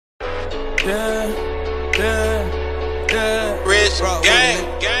Rich gang.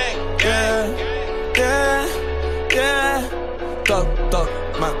 Duck,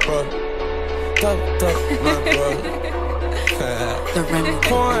 my bro. Duck, my bro. The Lemme.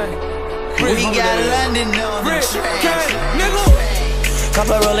 We got London on the track, nigga.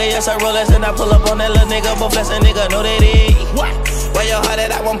 Couple rollers, yes I rollers, and I pull up on that little nigga, but flex a nigga, know that it. What? Where your heart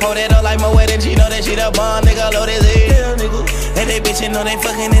at? I won't pull that up like my wedding. She know that she the bomb, nigga, load his head. Yeah, nigga. And they bitchin' know they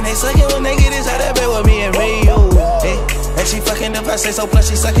fucking and they suckin' when they get inside that bed with me and me, yo. Hey. And she fucking if I say so, plus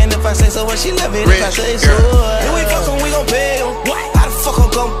she sucking if I say so, when she love it if I say so. If we fuck 'em, we gon' pay 'em. How the fuck I'm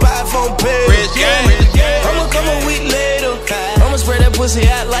gon' buy phone pay? I'ma come a week later. I'ma spread that pussy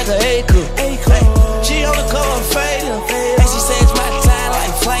out like an acre. Hey. She on the cover fader, and she says my time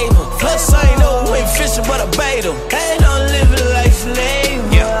like flavor. Plus I ain't no way fishing, but I bait 'em. Ain't no living like flavor.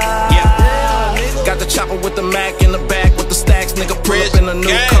 Yeah. Got the chopper with the Mac in the back with the stacks, nigga. Pull up in a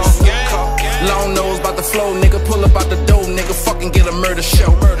new car. Long nose bout the flow, nigga. Pull up out the door, nigga. Fucking get a murder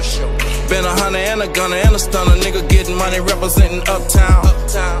show. Been a hunter and a gunner and a stunner, nigga. Getting money representing uptown.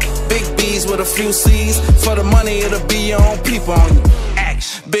 Big B's with a few C's. For the money, it'll be your own people on you.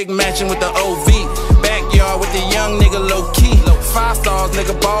 Big matching with the OV. Backyard with the young nigga low key. 5 stars,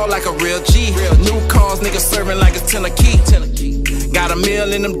 nigga ball like a real G. New cars, nigga serving like it's Tennessee. Got a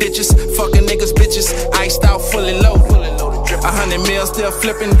meal in them ditches. Fucking niggas, bitches. Iced out, fully loaded. 100 mil still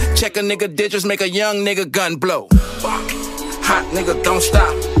flipping. Check a nigga digits, make a young nigga gun blow. Hot nigga, don't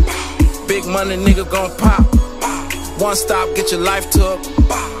stop. Big money, nigga gon' pop. One stop, get your life took.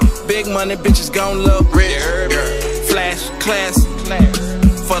 Big money, bitches gon' look rich. Flash, class.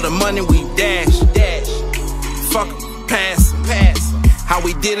 For the money, we dash. Fuck, pass. How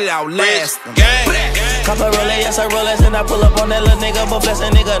we did it outlast. Couple rollers, yes I rollers, and I pull up on that little nigga, but flex a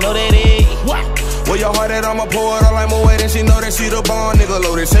nigga, know that it. What? Where your heart at? I'ma pour it all like my weight, and she know that she the bomb, nigga.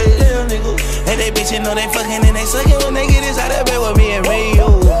 Load his head. Yeah, nigga. And they bitchin' know they fucking and they suckin' when they get inside that bed with me and me,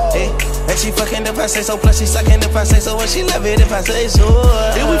 yo. Hey. And she fucking if I say so, plus she sucking if I say so, when she love it if I say so.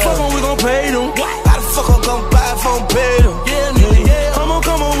 If we fuck 'em, we gon' pay them. How the fuck I'm gon' buy phone pay them? Yeah, nigga. I'ma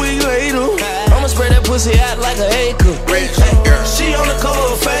come a week later. I'ma spread that pussy out like an acre. She on the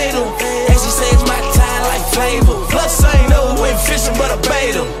cover of Fatal, and she says my time like flavor. Plus I ain't no way fishing, but I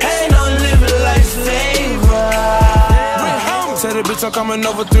bait 'em. Ain't no living like flavor. Tell the bitch I'm coming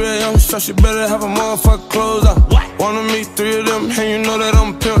over 3 a.m. So she better have a motherfucker close out. Wanna meet 3 of them, and you know that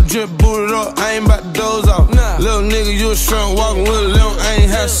I'm a pimp, drip booted up. I ain't about to doze off. Little nigga, you a shrimp walking with a limp. I ain't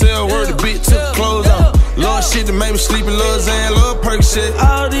had sell word, the bitch took the clothes off. Lord shit that made me sleep in Lil Zan, Lil Perk shit.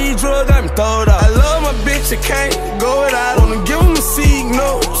 All these drugs got me throwed out. I love my bitch, I can't go without. Wanna give him a seed,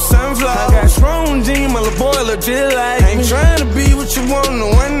 no sunflower. I got strong jeans, my little boy legit like. Ain't trying to be what you want in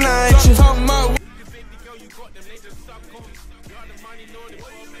one night. Stop talking about.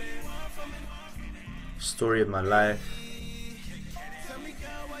 Story of my life.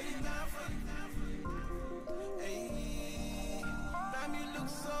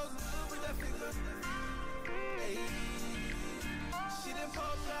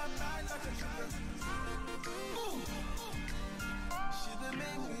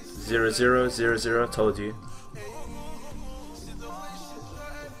 Zero, told you.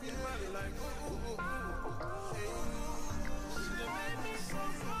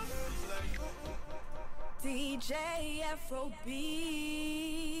 DJ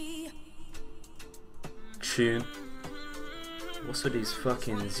Afrobeat. Tune. What's with these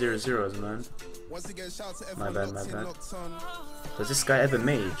fucking 00s, man? My bad. Does this guy ever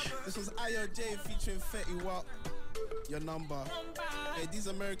mage? This was IOJ featuring Fetty Wap. Your number. Hey, these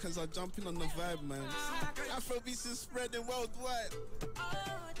Americans are jumping on the vibe, man. Afrobeat is spreading worldwide.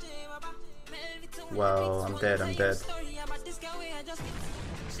 Wow, I'm dead.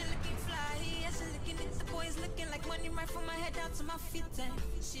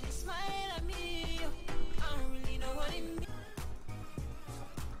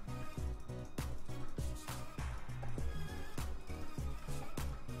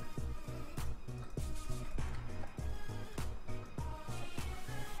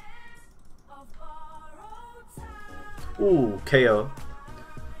 Ooh, KO.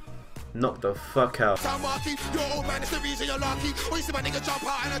 Knock the fuck out. Your old man is the reason you're lucky. Or you see my nigga jump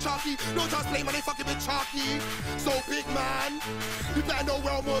out in a chalky. No chance play money fucking with chalky. So big man, you better know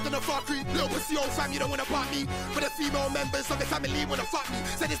well more than a fuckery. Little pussy old fam, you don't wanna butt me. But the female members of the family wanna fuck me.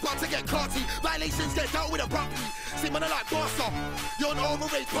 Said it's about to get clarty. Violations get dealt with abruptly. See man, I like boss up. You're an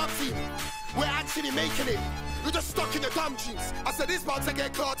overrated Bubsy. We're actually making it. You're just stuck in your dumb jeans. I said this bound to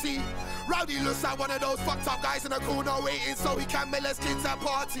get clarty. Rowdy looks like one of those fucked up guys in a corner waiting so he can molest kids at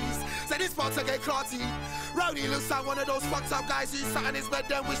parties. Said this bound to get clarty. Rowdy looks like one of those fucked up guys who sat in his bed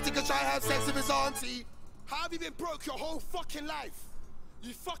then wished he could try and have sex with his auntie. How have you been broke your whole fucking life?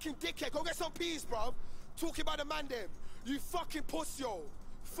 You fucking dickhead. Go get some peas, bro. Talking about the man them. You fucking pussy, yo.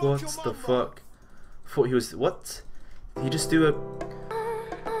 What the fuck? Thought he was what? Did he just do a?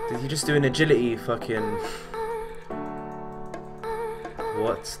 Did he just do an agility fucking?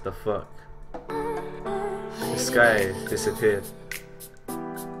 What the fuck? This guy disappeared.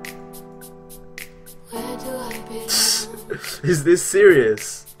 Is this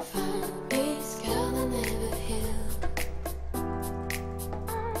serious?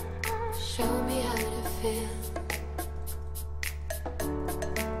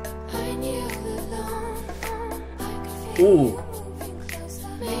 Ooh.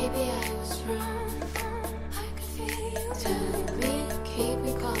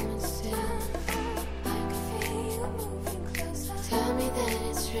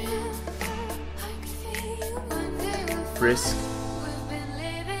 Risk.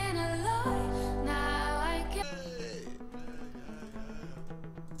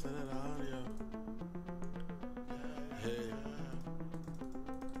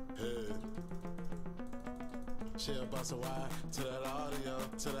 She'll bust a wire to that audio,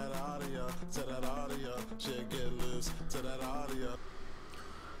 to that audio, to that audio. She'll get loose to that audio.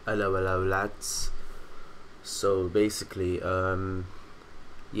 Hello lads. So basically,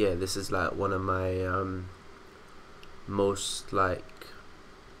 yeah, this is like one of my most like,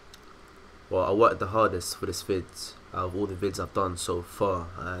 well, I worked the hardest for this vid out of all the vids I've done so far,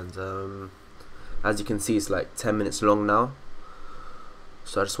 and as you can see, it's like 10 minutes long now.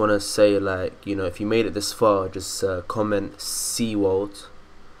 So I just want to say, like, you know, if you made it this far, just comment SeaWorld.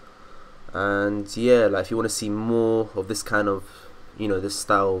 And yeah, like, if you want to see more of this kind of, you know, this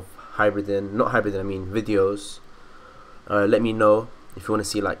style of hybriding, not hybriding, I mean videos, let me know if you want to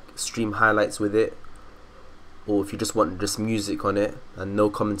see like stream highlights with it, or if you just want just music on it and no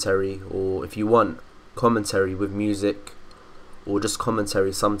commentary, or if you want commentary with music, or just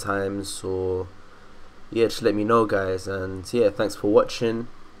commentary sometimes, or yeah, just let me know, guys. And yeah, thanks for watching.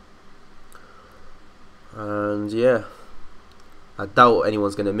 And yeah, I doubt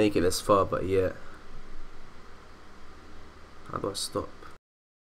anyone's gonna make it this far, but yeah. How do I stop?